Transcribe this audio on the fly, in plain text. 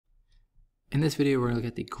In this video, we're going to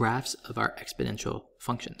look at the graphs of our exponential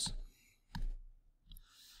functions.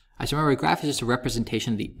 So remember, a graph is just a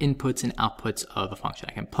representation of the inputs and outputs of a function.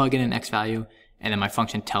 I can plug in an x value, and then my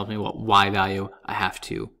function tells me what y value I have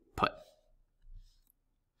to put.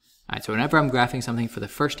 All right, so whenever I'm graphing something for the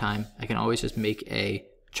first time, I can always just make a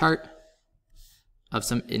chart of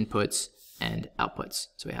some inputs and outputs.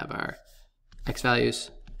 So we have our x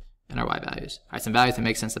values and our y values. All right, some values that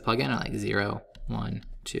make sense to plug in are like 0, 1,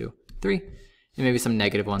 2, 3, and maybe some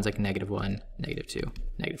negative ones like -1, -2,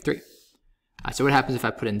 -3. So what happens if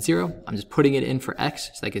I put in 0? I'm just putting it in for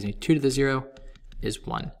x, so that gives me 2 to the 0 is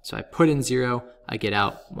 1. So I put in 0, I get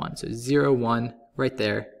out 1. So 0, 1 right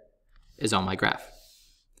there is on my graph.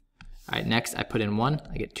 All right, next I put in 1,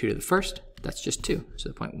 I get 2 to the first, that's just 2. So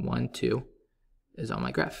the point 1, 2 is on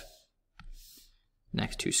my graph.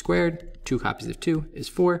 Next 2 squared, 2 copies of 2 is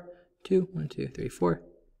 4, 2, 1, 2, 3, 4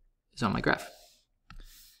 is on my graph.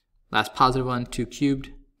 Last positive one, 2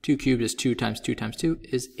 cubed. 2 cubed is 2 times 2 times 2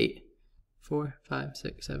 is 8. 4, 5,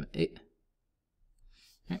 6, 7, 8.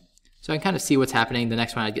 All right. So I can kind of see what's happening. The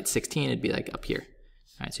next one I'd get 16, it'd be like up here.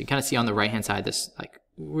 All right, so you can kind of see on the right-hand side this like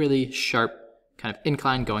really sharp kind of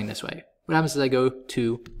incline going this way. What happens is I go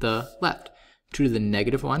to the left. 2 to the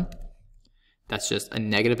 -1, that's just a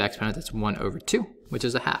negative exponent, that's 1 over 2, which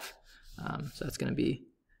is a half. So that's going to be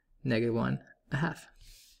 -1 1/2.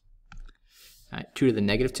 All right, 2 to the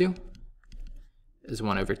 -2 is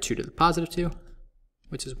 1 over 2 to the +2,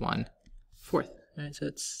 which is 1/4. All right, so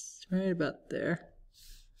it's right about there.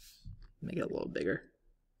 Make it a little bigger.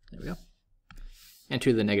 There we go. And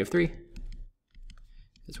 2 to the -3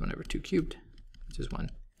 is 1 over 2 cubed, which is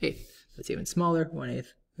 1/8. That's even smaller,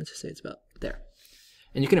 1/8. Let's just say it's about there.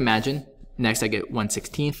 And you can imagine, next I get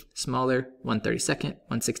 1/16th, smaller, 1/32nd,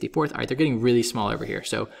 1/64th. All right, they're getting really small over here.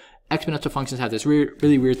 So exponential functions have this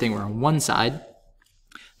really weird thing where on one side,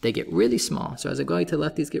 they get really small. So as I go to the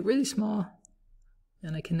left, these get really small.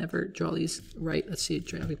 And I can never draw these right. Let's see,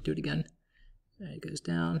 try to do it again. Right, it goes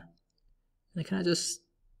down. And it kind of just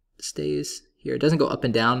stays here. It doesn't go up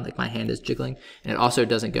and down like my hand is jiggling. And it also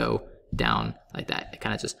doesn't go down like that. It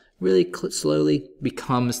kind of just really slowly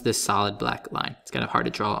becomes this solid black line. It's kind of hard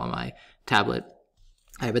to draw on my tablet.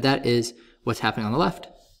 All right, but that is what's happening on the left.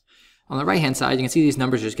 On the right-hand side, you can see these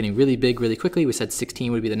numbers are just getting really big really quickly. We said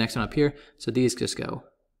 16 would be the next one up here. So these just go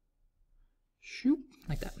shoot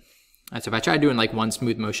like that. All right, so if I try to do it in like one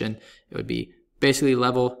smooth motion, it would be basically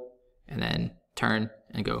level and then turn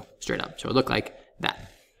and go straight up. So it would look like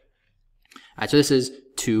that. All right, so this is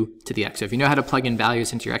 2 to the x. So if you know how to plug in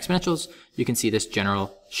values into your exponentials, you can see this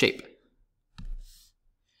general shape.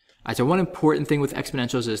 All right, so one important thing with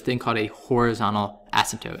exponentials is this thing called a horizontal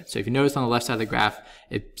asymptote. So if you notice on the left side of the graph,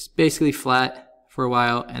 it's basically flat for a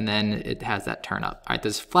while and then it has that turn up. All right,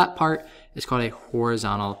 this flat part is called a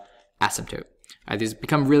horizontal asymptote. All right, these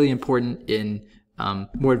become really important in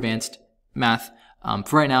more advanced math.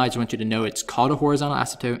 For right now, I just want you to know it's called a horizontal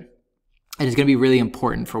asymptote. And it's going to be really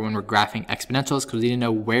important for when we're graphing exponentials because we need to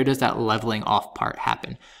know where does that leveling off part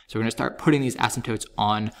happen. So we're going to start putting these asymptotes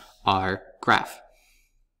on our graph.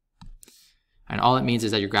 And all it means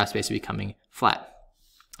is that your graph's basically becoming flat. All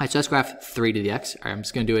right, so let's graph 3 to the x. All right, I'm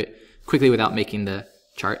just going to do it quickly without making the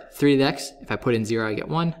chart. 3 to the x, if I put in 0, I get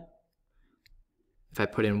 1. If I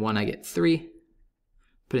put in 1, I get 3.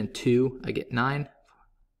 Put in 2, I get 9.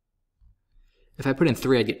 If I put in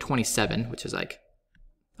 3, I get 27, which is like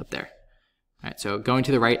up there. All right, so going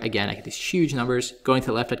to the right, again, I get these huge numbers. Going to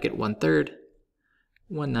the left, I'd get 1/3,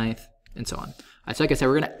 1/9, and so on. All right, so like I said,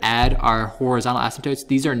 we're going to add our horizontal asymptotes.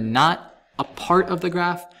 These are not a part of the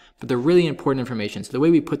graph, but they're really important information. So the way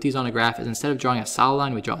we put these on a graph is instead of drawing a solid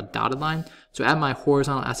line, we draw a dotted line. So at my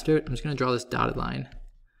horizontal asymptote, I'm just going to draw this dotted line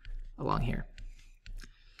along here.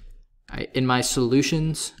 All right, in my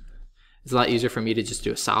solutions, it's a lot easier for me to just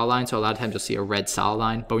do a solid line. So a lot of times you'll see a red solid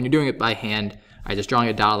line. But when you're doing it by hand, just drawing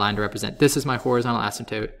a dotted line to represent this is my horizontal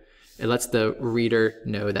asymptote. It lets the reader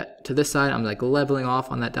know that to this side, I'm like leveling off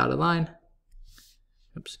on that dotted line.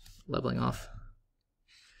 Oops, leveling off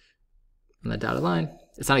on that dotted line.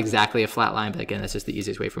 It's not exactly a flat line, but again, that's just the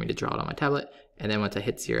easiest way for me to draw it on my tablet. And then once I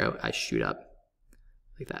hit 0, I shoot up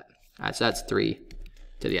like that. All right, so that's 3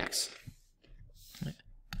 to the x.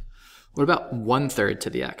 What about 1/3 to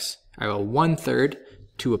the x? All right, well, 1/3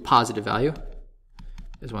 to a positive value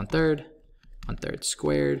is 1/3. 1/3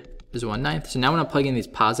 squared is 1/9. So now when I'm plugging in these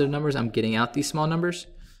positive numbers, I'm getting out these small numbers.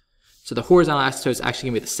 So the horizontal asymptote is actually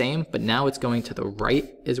going to be the same, but now it's going to the right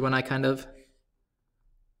is when I kind of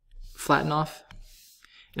flatten off.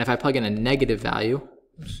 And if I plug in a negative value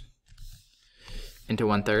into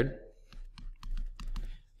 1/3,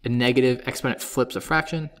 a negative exponent flips a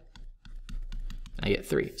fraction, and I get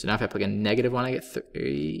 3. So now if I plug in -1, I get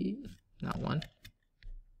 3, not 1.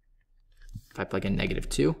 If I plug in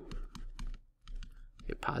 -2, I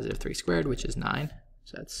get positive 3 squared, which is 9.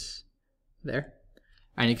 So that's there.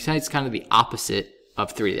 And you can see it's kind of the opposite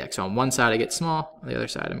of 3 to the x. So on one side I get small, on the other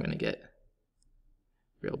side I'm going to get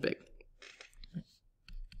real big.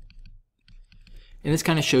 And this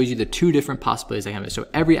kind of shows you the two different possibilities I have. So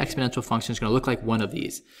every exponential function is going to look like one of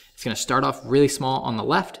these. It's going to start off really small on the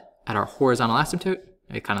left at our horizontal asymptote.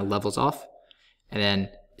 It kind of levels off. And then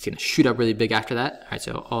it's going to shoot up really big after that. All right,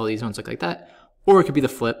 so all these ones look like that. Or it could be the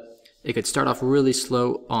flip. It could start off really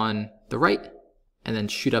slow on the right and then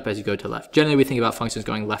shoot up as you go to the left. Generally, we think about functions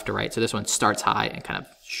going left to right. So this one starts high and kind of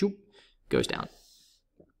shoop, goes down.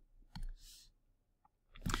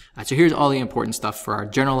 All right, so here's all the important stuff for our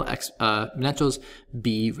general exponentials,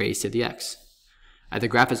 b raised to the x. The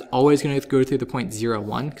graph is always going to go through the point 0,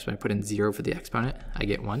 1, because when I put in 0 for the exponent, I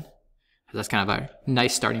get 1. So that's kind of a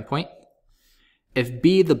nice starting point. If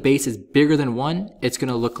b, the base, is bigger than 1, it's going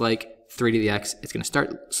to look like 3 to the x. It's going to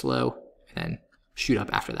start slow and then shoot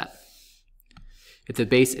up after that. If the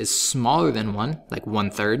base is smaller than 1, like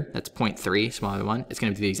 1/3, that's 0.3, smaller than 1, it's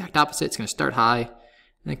going to do the exact opposite. It's going to start high,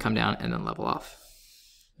 and then come down, and then level off.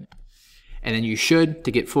 And then you should,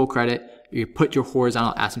 to get full credit, you put your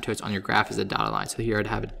horizontal asymptotes on your graph as a dotted line. So here I'd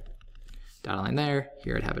have a dotted line there,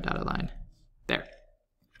 here I'd have a dotted line there.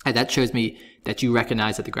 And that shows me that you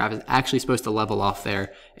recognize that the graph is actually supposed to level off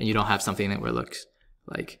there, and you don't have something that looks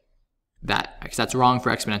like that. Because that's wrong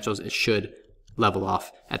for exponentials. It should level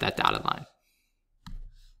off at that dotted line.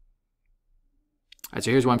 All right, so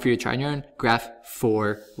here's one for you to try on your own. Graph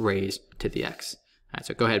 4 raised to the x. All right,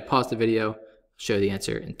 so go ahead, pause the video, show the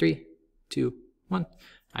answer in 3, 2, 1. All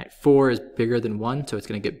right, 4 is bigger than 1, so it's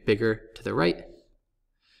going to get bigger to the right.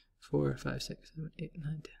 4, 5, 6, 7, 8, 9,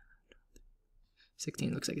 10, 11,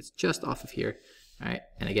 16. Looks like it's just off of here. All right,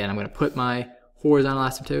 and again, I'm going to put my horizontal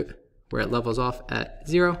asymptote where it levels off at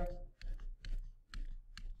 0.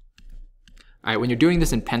 All right, when you're doing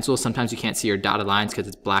this in pencil, sometimes you can't see your dotted lines because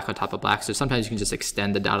it's black on top of black. So sometimes you can just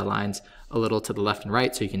extend the dotted lines a little to the left and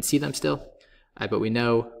right so you can see them still. All right, but we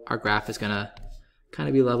know our graph is going to kind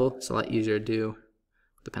of be level. It's a lot easier to do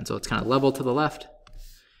with the pencil. It's kind of level to the left.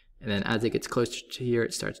 And then as it gets closer to here,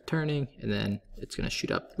 it starts turning. And then it's going to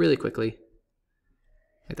shoot up really quickly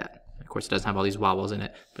like that. Of course, it doesn't have all these wobbles in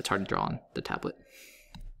it, but it's hard to draw on the tablet.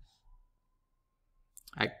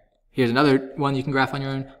 All right. Here's another one you can graph on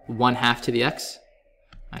your own, 1/2 to the x.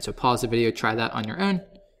 All right, so pause the video, try that on your own.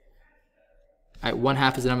 All right,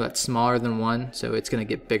 1/2 is a number that's smaller than 1, so it's going to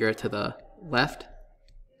get bigger to the left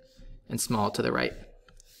and small to the right.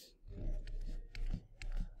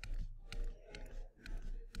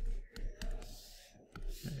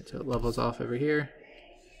 All right, so it levels off over here,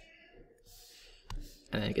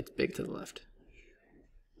 and then it gets big to the left.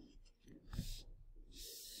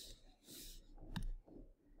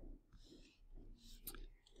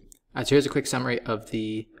 All right, so here's a quick summary of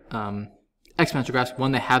the exponential graphs.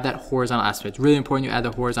 One, they have that horizontal asymptote. It's really important you add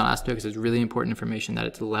the horizontal asymptote because it's really important information that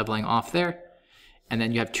it's leveling off there. And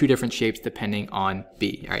then you have two different shapes depending on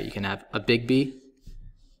b. All right, you can have a big B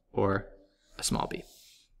or a small b.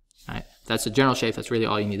 All right, that's the general shape. That's really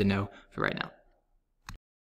all you need to know for right now.